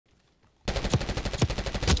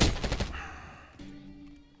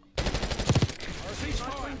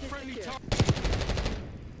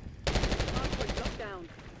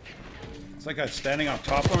It's like guy's standing on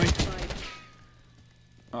top of me.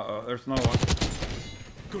 Uh-oh, there's another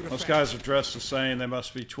one. Those guys are dressed the same. They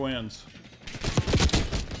must be twins.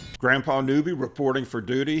 Grandpa Newbie reporting for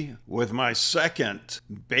duty with my second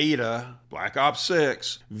beta Black Ops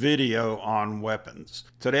 6 video on weapons.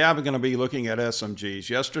 Today I'm going to be looking at SMGs.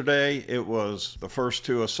 Yesterday it was the first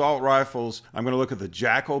two assault rifles. I'm going to look at the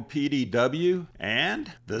JACKAL PDW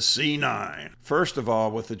and the C9. First of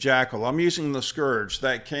all, with the JACKAL, I'm using the Scourge.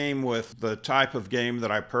 That came with the type of game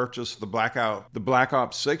that I purchased, the Black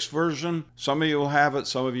Ops 6 version. Some of you will have it,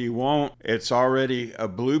 some of you won't. It's already a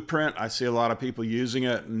blueprint. I see a lot of people using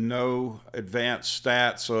it. No advanced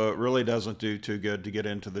stats, so it really doesn't do too good to get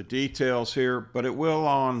into the details here, but it will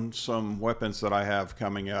on some weapons that I have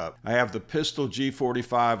coming up. I have the pistol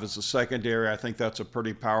G45 as a secondary. I think that's a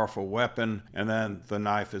pretty powerful weapon, and then the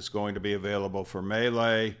knife is going to be available for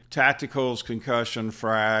melee. Tacticals, concussion,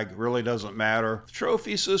 frag, really doesn't matter. The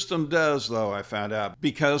trophy system does, though, I found out,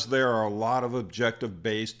 because there are a lot of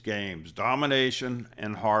objective-based games. Domination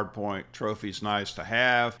and hardpoint. Trophy's nice to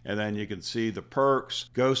have, and then you can see the perks.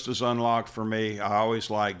 Ghost is unlocked for me. I always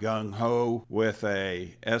like Gung Ho with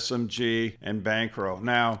a SMG and Bankroll.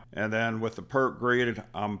 Now, and then with the perk greeted,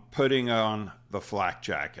 I'm putting on the flak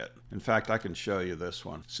jacket. In fact, I can show you this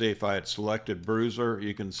one. See, if I had selected Bruiser,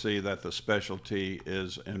 you can see that the specialty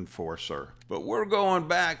is Enforcer. But we're going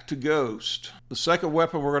back to Ghost. The second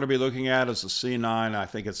weapon we're going to be looking at is the C9. I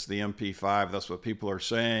think it's the MP5. That's what people are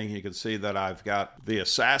saying. You can see that I've got the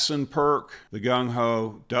Assassin perk, the Gung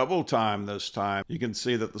Ho, double time this time. You can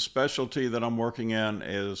see that the specialty that I'm working in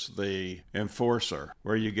is the Enforcer,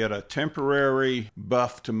 where you get a temporary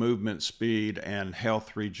buff to movement speed and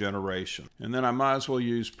health regeneration. And then I might as well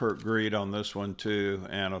use perk greed on this one too,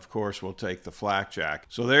 and of course we'll take the flakjack.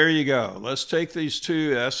 So there you go. Let's take these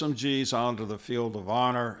two SMGs onto the field of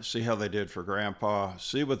honor, see how they did for Grandpa,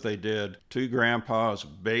 see what they did to Grandpa's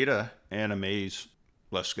beta enemies.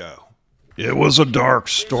 Let's go. It was a dark,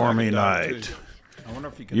 stormy night.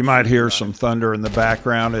 You might hear some thunder in the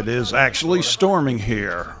background. It is actually storming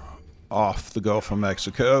here off the Gulf of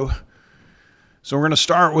Mexico. So we're going to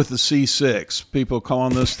start with the C6. People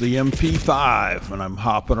calling this the MP5, and I'm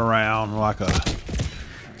hopping around like a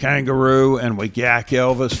kangaroo, and we yak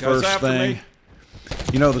Elvis first thing.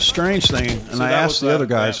 You know, the strange thing, and I asked the other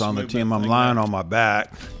guys on the team, I'm lying on my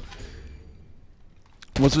back.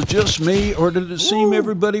 Was it just me, or did it seem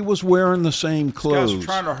everybody was wearing the same clothes?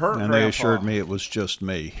 And they assured me it was just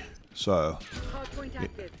me. So,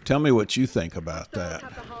 tell me what you think about that.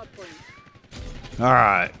 All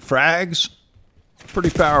right, frags. Pretty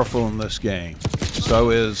powerful in this game.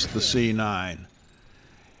 So is the C9.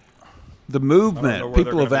 The movement,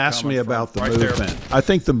 people have asked me about the movement. I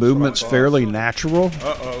think the movement's fairly natural.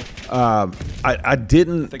 I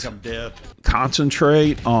didn't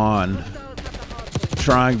concentrate on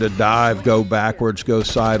trying to dive, go backwards, go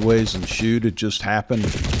sideways, and shoot. It just happened to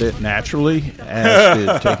fit naturally, as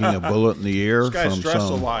did taking a bullet in the air from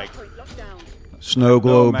some snow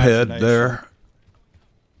globe head there.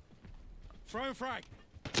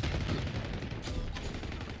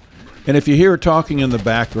 And if you hear talking in the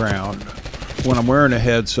background, when I'm wearing a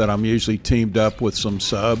headset, I'm usually teamed up with some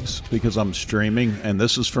subs because I'm streaming, and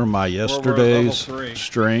this is from my yesterday's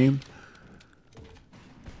stream.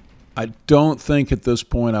 I don't think at this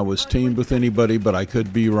point I was teamed with anybody, but I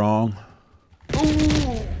could be wrong.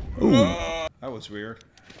 Ooh. That was weird.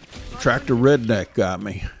 Tractor Redneck got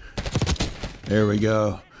me. There we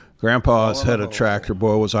go. Grandpa's had a tractor.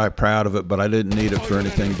 Boy, was I proud of it, but I didn't need it for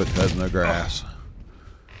anything but cutting the grass.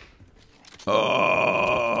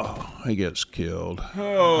 Oh, he gets killed.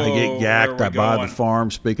 I get gacked. I buy the farm.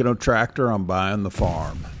 Speaking of tractor, I'm buying the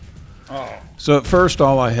farm. So at first,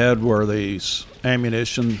 all I had were these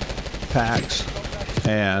ammunition packs,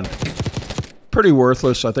 and pretty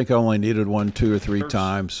worthless. I think I only needed one 2 or 3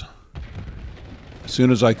 times. As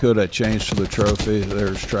soon as I could, I changed to the trophy.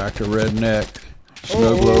 There's Tractor Redneck,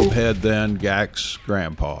 Snow Globe Head, then Gax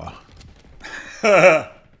Grandpa.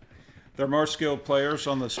 There are more skilled players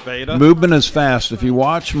on this beta. Movement is fast. If you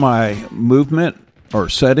watch my movement or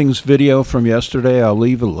settings video from yesterday, I'll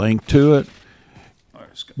leave a link to it.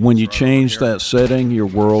 When you change that setting, your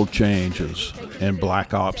world changes in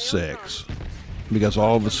Black Ops 6. Because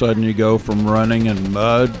all of a sudden you go from running in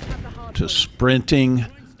mud to sprinting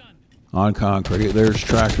on concrete. There's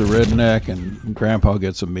Tractor Redneck, and Grandpa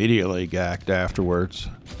gets immediately gacked afterwards.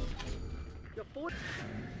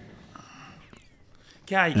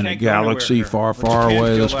 In a galaxy far, far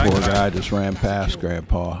away, this poor guy just ran past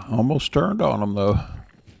Grandpa. Almost turned on him, though.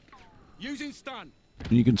 Using stun.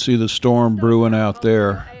 You can see the storm brewing out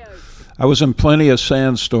there. I was in plenty of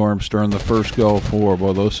sandstorms during the first Gulf War.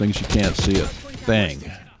 Well, those things you can't see a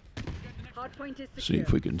thing. See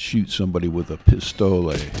if we can shoot somebody with a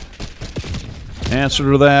pistole.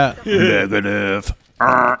 Answer to that? Negative.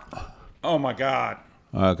 Oh my God.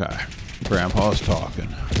 Okay. Grandpa's talking.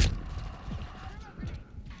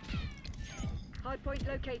 Hardpoint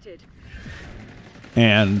located.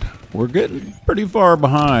 And we're getting pretty far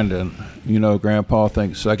behind, and you know, Grandpa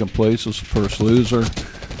thinks second place was the first loser.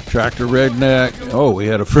 Tractor Redneck. Oh, we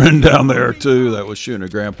had a friend down there too that was shooting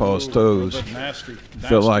at Grandpa's toes. Nasty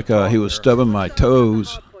Felt like he was stubbing my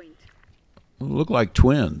toes. Looked like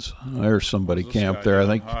twins. There's somebody camped there. I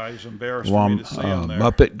think he's embarrassed one for me to see him there.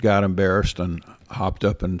 Muppet got embarrassed and hopped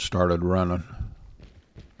up and started running.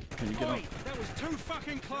 Can you get him? That was too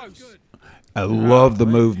fucking close. I love the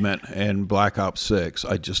movement in Black Ops 6.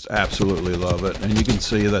 I just absolutely love it. And you can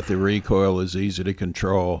see that the recoil is easy to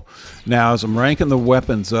control. Now, as I'm ranking the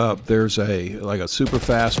weapons up, there's like a super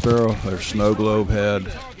fast barrel, there's snow globe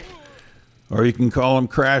head, or you can call them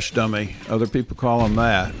crash dummy. Other people call them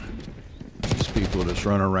that. These people just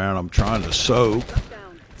run around. I'm trying to soak.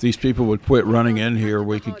 If these people would quit running in here,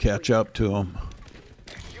 we could catch up to them.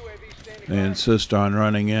 They insist on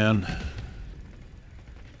running in.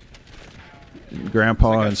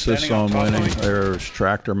 Grandpa insists on winning. There's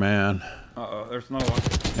Tractor Man. Uh-oh, there's no one.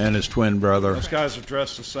 And his twin brother. Those guys are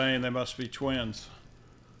dressed the same. They must be twins.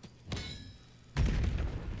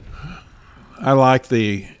 I like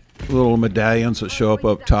the little medallions that show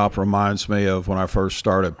up top. Reminds me of when I first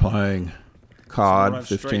started playing COD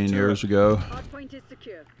 15 years ago. Hardpoint is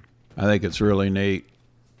secure. I think it's really neat.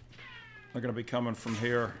 They're going to be coming from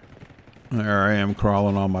here. There I am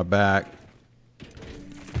crawling on my back.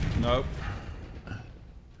 Nope.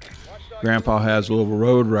 Grandpa has a little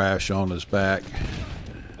road rash on his back.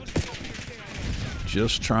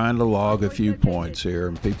 Just trying to log a few points here,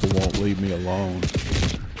 and people won't leave me alone.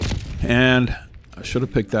 And I should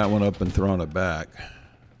have picked that one up and thrown it back.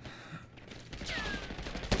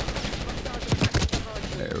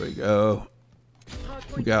 There we go.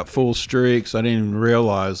 We got full streaks. I didn't even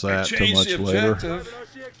realize that till much later.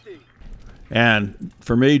 And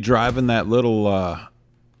for me, driving that little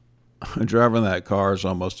driving that car is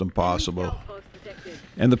almost impossible.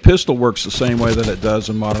 And the pistol works the same way that it does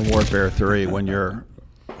in Modern Warfare 3. When you're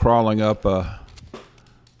crawling up a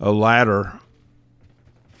ladder,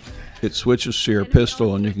 it switches to your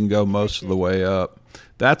pistol and you can go most of the way up.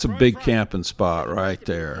 That's a big camping spot right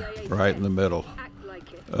there, right in the middle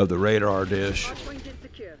of the radar dish.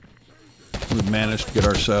 We've managed to get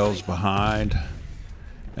ourselves behind.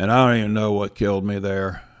 And I don't even know what killed me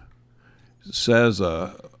there. It says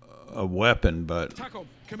a weapon, but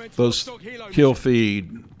those kill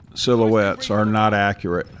feed silhouettes are not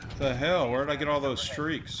accurate. What the hell? Where did I get all those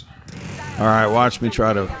streaks? All right, watch me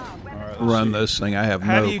try to run this thing. I have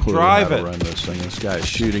no clue how to run this thing. This guy is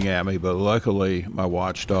shooting at me, but luckily my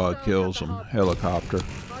watchdog kills him. Helicopter.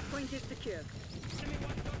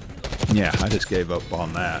 Yeah, I just gave up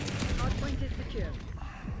on that.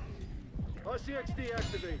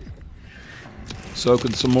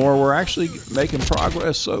 Soaking some more. We're actually making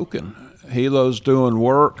progress soaking. Helo's doing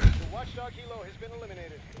work.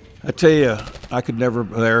 I tell you, I could never,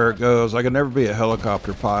 there it goes, I could never be a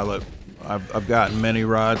helicopter pilot. I've gotten many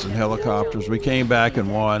rides in helicopters. We came back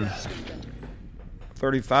and won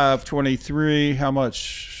 35-23. How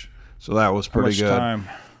much? So that was pretty good.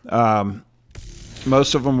 Time?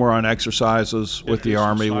 Most of them were on exercises with the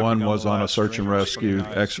Army. One was on a search and rescue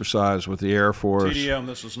exercise with the Air Force.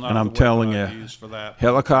 And I'm telling you,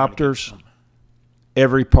 helicopters,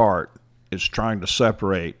 every part is trying to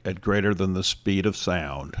separate at greater than the speed of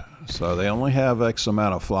sound. So they only have X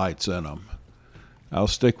amount of flights in them. I'll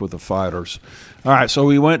stick with the fighters. All right, so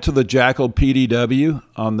we went to the JACKAL PDW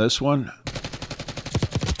on this one.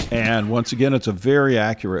 And once again, it's a very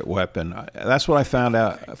accurate weapon. That's what I found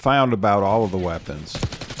about all of the weapons.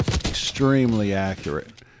 Extremely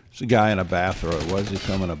accurate. There's a guy in a bathrobe. Why does he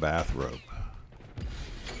come in a bathrobe?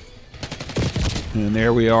 And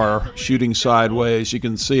there we are, shooting sideways. You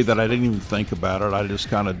can see that I didn't even think about it. I just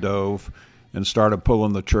kind of dove and started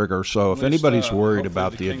pulling the trigger. So if anybody's worried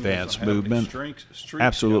about the advanced movement,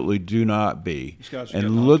 absolutely do not be.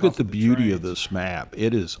 And look at the beauty of this map.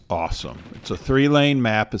 It is awesome. It's a 3-lane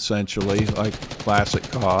map, essentially, like classic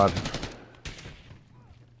COD.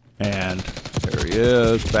 And there he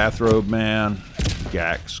is, Bathrobe Man,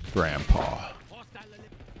 Gack's grandpa,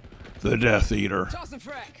 the Death Eater.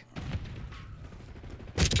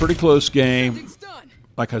 Pretty close game.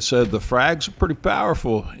 Like I said, the frags are pretty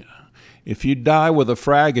powerful. If you die with a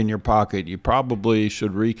frag in your pocket, you probably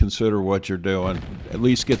should reconsider what you're doing. At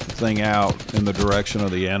least get the thing out in the direction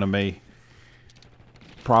of the enemy.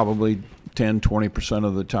 Probably 10-20%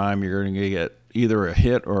 of the time you're going to get either a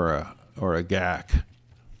hit or a JACK.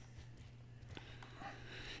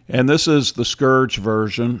 And this is the Scourge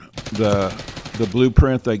version, the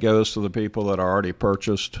blueprint that goes to the people that already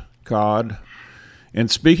purchased COD. And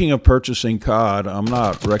speaking of purchasing COD, I'm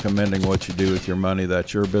not recommending what you do with your money.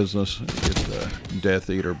 That's your business. Get the Death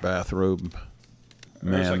Eater bathrobe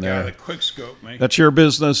man there. That quick scope me. That's your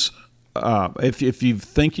business. If you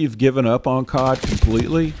think you've given up on COD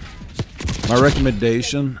completely, my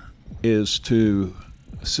recommendation is to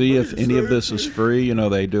see if any of this is free. You know,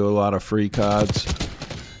 they do a lot of free CODs,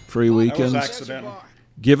 free weekends.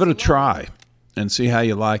 Give it a try and see how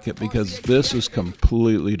you like it, because this is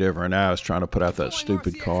completely different. Now I was trying to put out that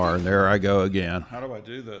stupid car, and there I go again. How do I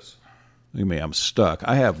do this? Look at me, I'm stuck.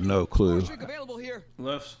 I have no clue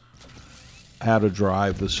Lifts. how to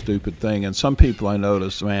drive this stupid thing. And some people I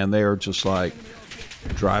noticed, man, they are just like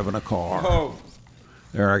driving a car. Oh.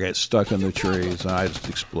 There I get stuck in the trees, and I just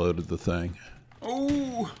exploded the thing.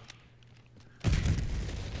 Oh.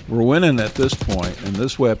 We're winning at this point, and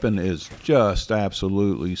this weapon is just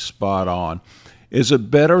absolutely spot on. Is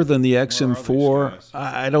it better than the XM4?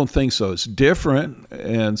 I don't think so. It's different,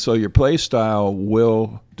 and so your play style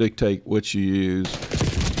will dictate what you use.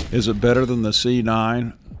 Is it better than the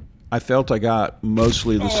C9? I felt I got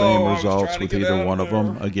mostly the same results with either one of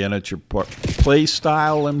them. Again, it's your play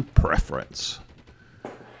style and preference.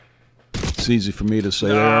 It's easy for me to say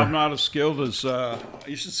there. I'm not as skilled as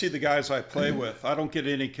you should see the guys I play with. I don't get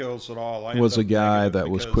any kills at all. I was a guy that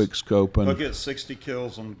was quick scoping. I'll get 60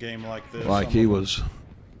 kills on a game like this. Like he was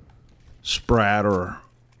Sprat or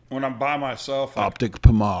when I'm by myself, Optic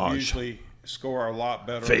Pomage. I usually score a lot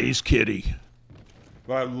better. FaZe Kitty.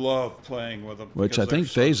 But I love playing with them. Which I think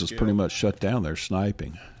FaZe is pretty much shut down their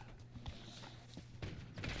sniping.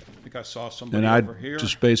 I think I saw somebody and over here. And I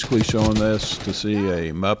just basically showing this to see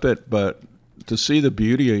a Muppet, but to see the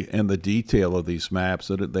beauty and the detail of these maps,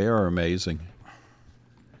 that they are amazing.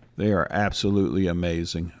 They are absolutely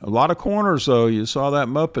amazing. A lot of corners, though. You saw that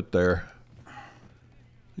Muppet there.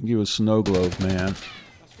 He was Snow Globe, man.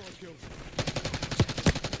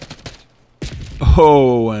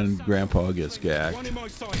 Oh, and Grandpa gets gacked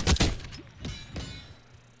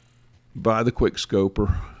by the quick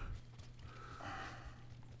scoper.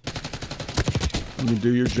 You can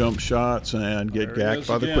do your jump shots and get gacked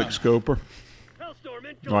by the quick scoper.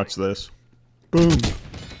 Watch this. Boom.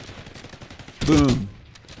 Boom.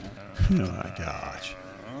 Oh my gosh.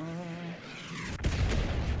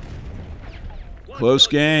 Close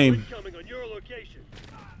game.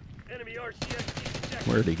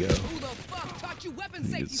 Where'd he go?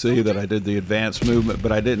 You can see that I did the advanced movement,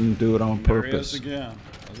 but I didn't do it on purpose. There he is again.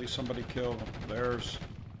 At least somebody killed him. There's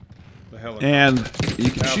the helicopter. And you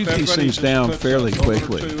can shoot these things down fairly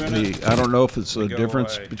quickly. I don't know if it's a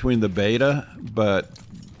difference between the beta, but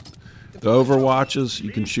the Overwatches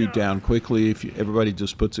you can shoot down quickly if everybody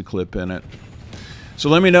just puts a clip in it. So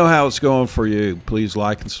let me know how it's going for you. Please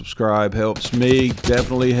like and subscribe. Helps me.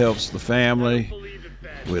 Definitely helps the family.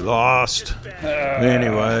 We lost.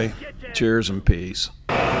 Anyway, cheers and peace.